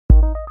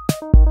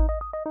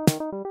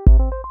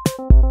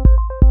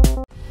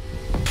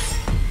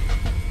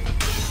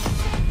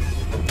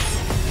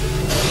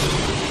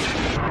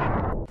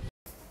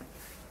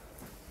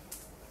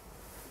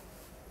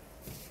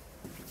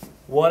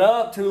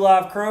up, 2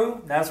 Live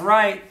Crew? That's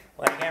right.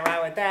 Well, I can't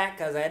write with that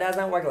because it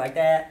doesn't work like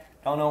that.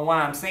 Don't know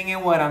why I'm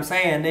singing what I'm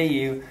saying, do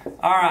you?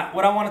 All right,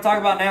 what I want to talk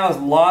about now is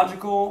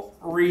logical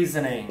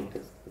reasoning.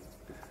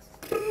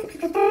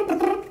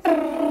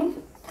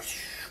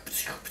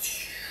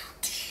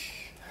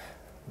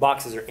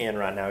 Boxes are in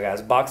right now,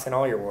 guys. Box in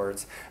all your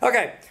words.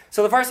 Okay,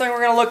 so the first thing we're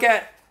going to look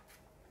at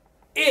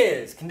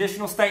is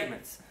conditional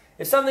statements.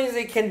 If something is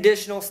a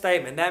conditional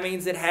statement, that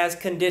means it has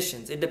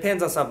conditions. It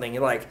depends on something.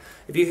 Like,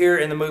 if you hear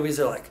in the movies,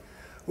 they're like,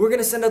 we're going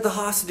to send out the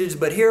hostages,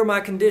 but here are my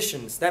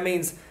conditions. That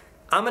means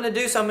I'm going to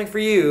do something for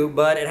you,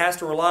 but it has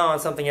to rely on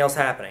something else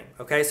happening.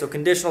 Okay, so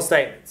conditional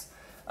statements.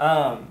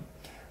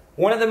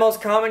 One of the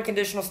most common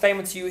conditional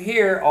statements you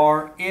hear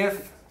are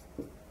if,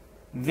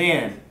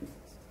 then.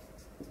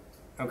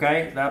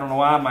 Okay, I don't know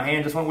why my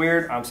hand just went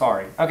weird. I'm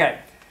sorry. Okay,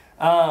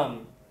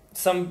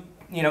 some,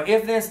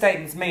 if then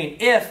statements mean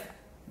if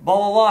blah,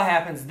 blah, blah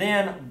happens,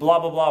 then blah,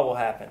 blah, blah will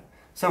happen.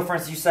 So, for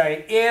instance, you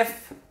say,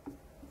 if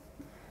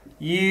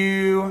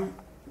you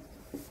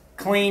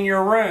clean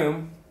your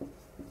room,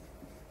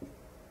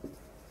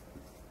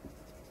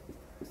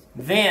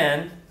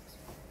 then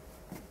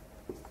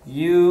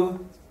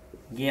you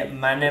get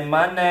money,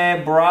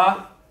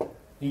 brah.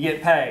 You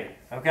get paid,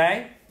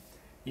 okay?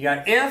 You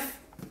got if,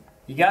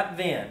 you got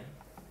then.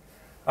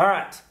 All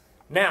right.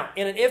 Now,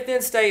 in an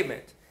if-then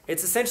statement,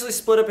 it's essentially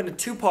split up into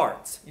 2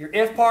 parts. Your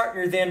if part and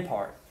your then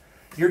part.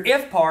 Your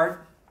if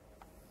part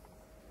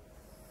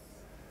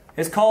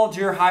is called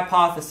your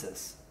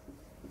hypothesis.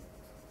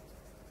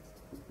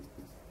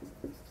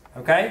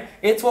 Okay?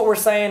 It's what we're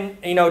saying,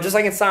 just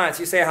like in science,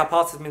 you say a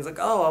hypothesis means like,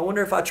 oh, I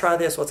wonder if I try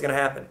this, what's going to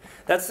happen?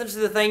 That's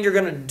essentially the thing you're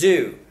going to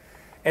do.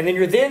 And then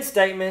your then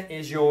statement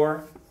is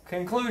your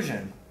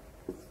conclusion.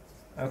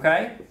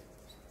 Okay?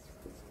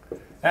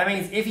 That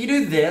means if you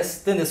do this,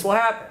 then this will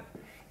happen.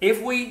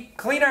 If we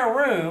clean our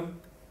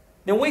room,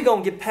 then we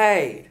going to get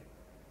paid.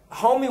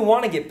 Homie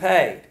want to get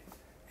paid.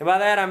 And by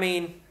that I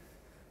mean,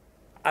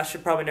 I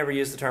should probably never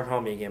use the term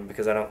homie again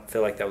because I don't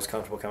feel like that was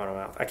comfortable coming out of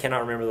my mouth. I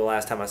cannot remember the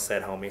last time I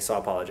said homie, so I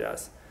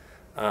apologize.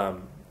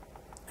 I'm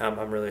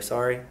really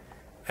sorry.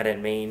 I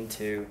didn't mean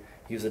to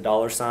use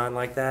a $sign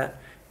like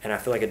that, and I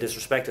feel like I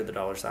disrespected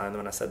the $sign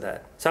when I said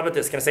that. So how about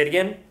this? Can I say it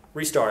again?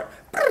 Restart.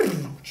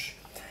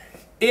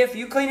 If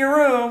you clean your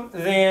room,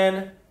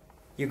 then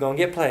you're going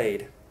to get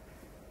paid.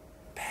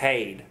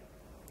 Paid.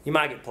 You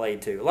might get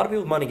played too. A lot of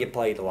people with money get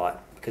played a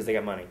lot because they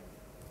got money.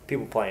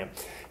 People play them.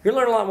 You're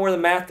learning a lot more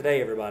than math today,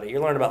 everybody. You're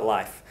learning about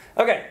life.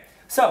 Okay,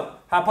 so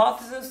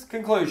hypothesis,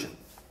 conclusion.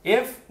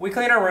 If we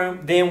clean our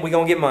room, then we're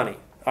going to get money.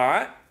 All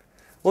right?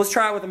 Let's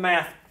try it with a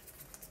math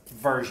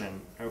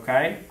version,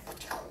 okay?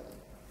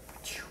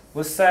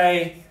 Let's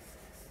say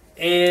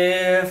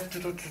if...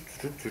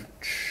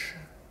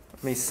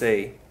 Let me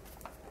see.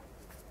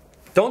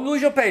 Don't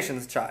lose your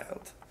patience,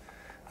 child.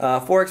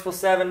 4x plus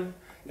 7.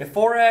 If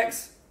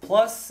 4x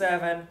plus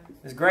 7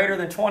 is greater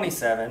than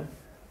 27,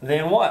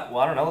 then what?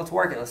 Well, I don't know. Let's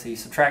work it. Let's see.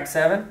 Subtract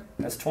 7.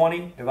 That's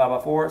 20. Divide by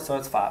 4, so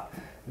it's 5.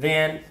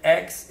 Then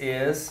x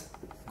is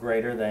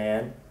greater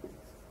than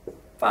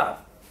 5.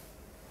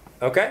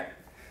 Okay?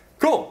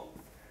 Cool.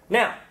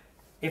 Now,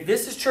 if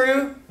this is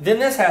true, then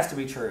this has to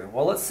be true.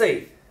 Well, let's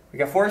see. We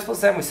got 4x plus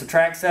 7. We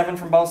subtract 7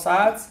 from both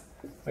sides.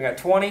 We got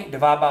 20.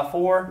 Divide by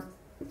 4.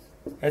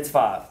 It's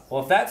 5.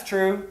 Well, if that's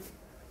true,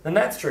 then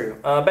that's true.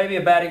 Maybe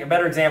a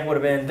better example would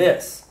have been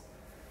this.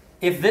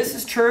 If this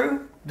is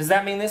true, does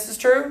that mean this is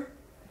true?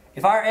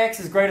 If our x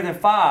is greater than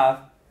 5,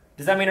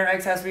 does that mean our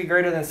x has to be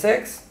greater than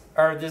 6?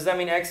 Or does that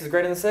mean x is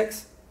greater than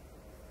 6?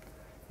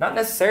 Not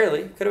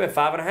necessarily. Could have been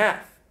 5.5.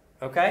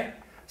 Okay?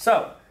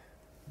 So,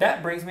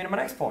 that brings me to my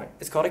next point.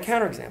 It's called a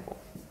counterexample.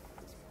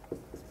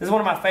 This is one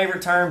of my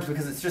favorite terms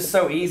because it's just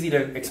so easy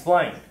to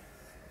explain.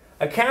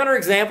 A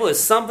counterexample is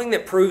something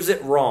that proves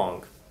it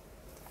wrong.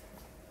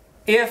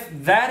 If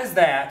that is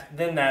that,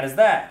 then that is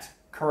that.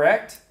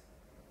 Correct?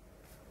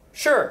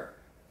 Sure.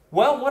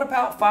 Well, what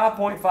about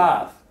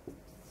 5.5?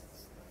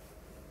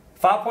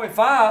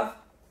 5.5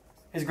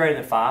 is greater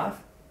than 5,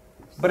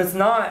 but it's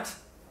not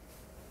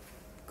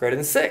greater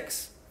than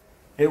 6.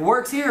 It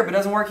works here, but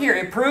doesn't work here.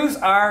 It proves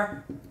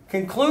our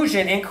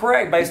conclusion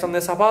incorrect based on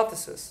this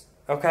hypothesis.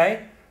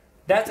 Okay?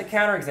 That's a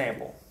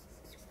counterexample.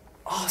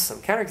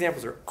 Awesome.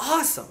 Counterexamples are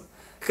awesome.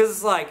 Because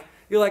it's like,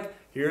 you're like,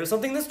 here's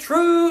something that's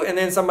true, and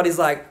then somebody's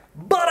like,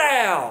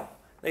 but-ow!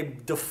 They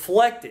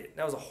deflect it.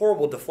 That was a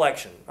horrible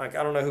deflection. Like,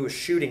 I don't know who was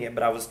shooting it,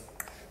 but I was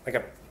like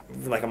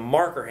a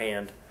marker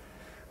hand.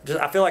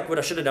 I feel like what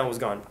I should have done was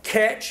gone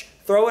catch,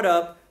 throw it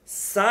up,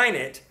 sign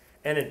it,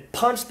 and then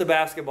punch the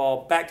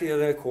basketball back to the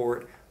other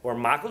court where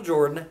Michael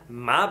Jordan,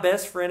 my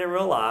best friend in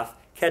real life,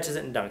 catches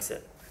it and dunks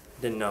it.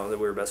 Didn't know that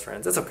we were best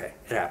friends. It's okay.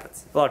 It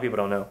happens. A lot of people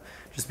don't know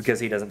just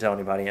because he doesn't tell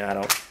anybody and I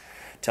don't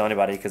tell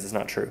anybody because it's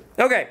not true.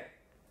 Okay.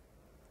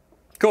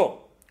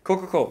 Cool.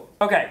 Cool.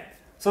 Okay.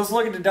 So let's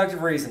look at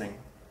deductive reasoning.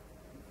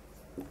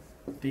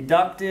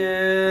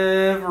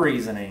 Deductive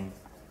reasoning.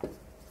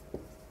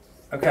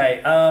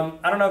 Okay.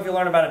 I don't know if you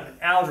learned about it in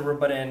algebra,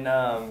 but in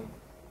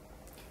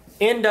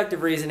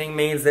Inductive reasoning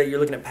means that you're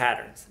looking at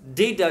patterns.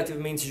 Deductive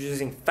means you're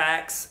using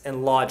facts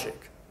and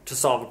logic to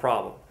solve a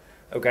problem.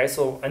 Okay,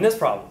 so in this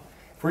problem,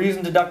 if we're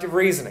using deductive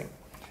reasoning,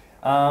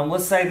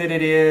 let's say that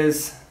it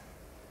is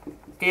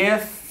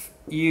if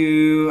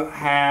you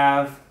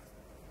have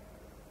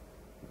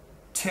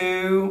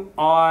two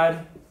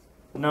odd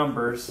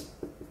numbers,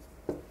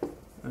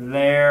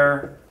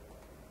 their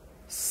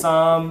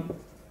sum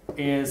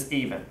is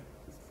even.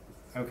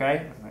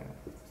 Okay?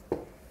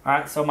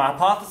 Alright, so my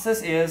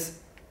hypothesis is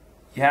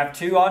you have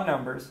two odd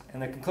numbers,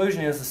 and the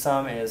conclusion is the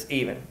sum is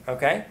even.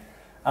 Okay?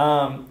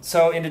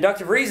 So in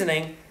deductive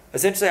reasoning,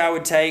 essentially I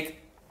would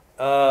take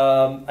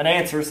an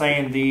answer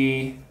saying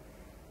the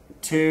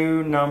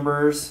two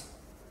numbers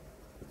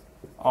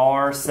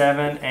are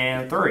 7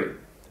 and 3.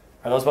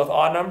 Are those both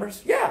odd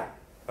numbers? Yeah.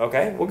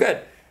 Okay, well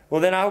good. Well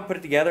then I would put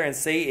it together and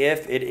see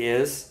if it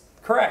is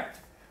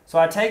correct. So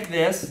I take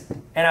this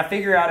and I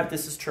figure out if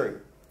this is true.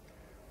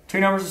 Two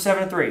numbers are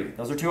 7 and 3.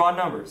 Those are two odd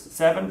numbers.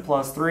 7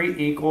 plus 3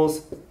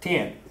 equals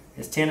 10.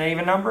 Is 10 an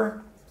even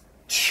number?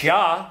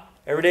 Cha!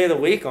 Every day of the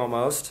week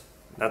almost.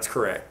 That's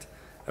correct.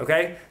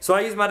 Okay? So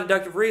I use my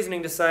deductive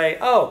reasoning to say,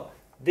 oh,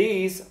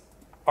 these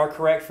are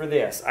correct for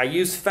this. I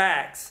use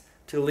facts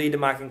to lead to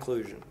my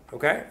conclusion.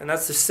 Okay? And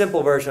that's the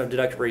simple version of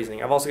deductive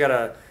reasoning. I've also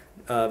got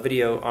a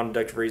video on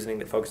deductive reasoning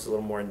that focuses a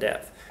little more in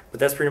depth. But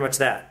that's pretty much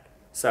that.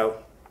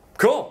 So,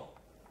 cool!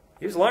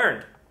 You just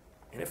learned.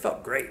 And it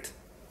felt great.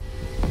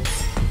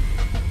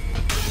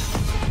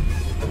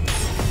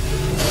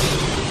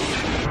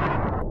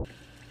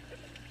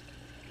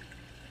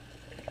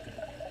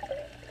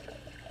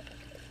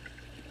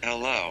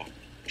 Hello.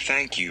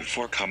 Thank you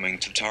for coming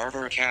to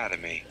Tarver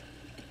Academy.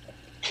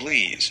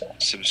 Please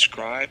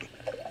subscribe,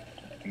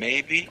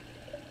 maybe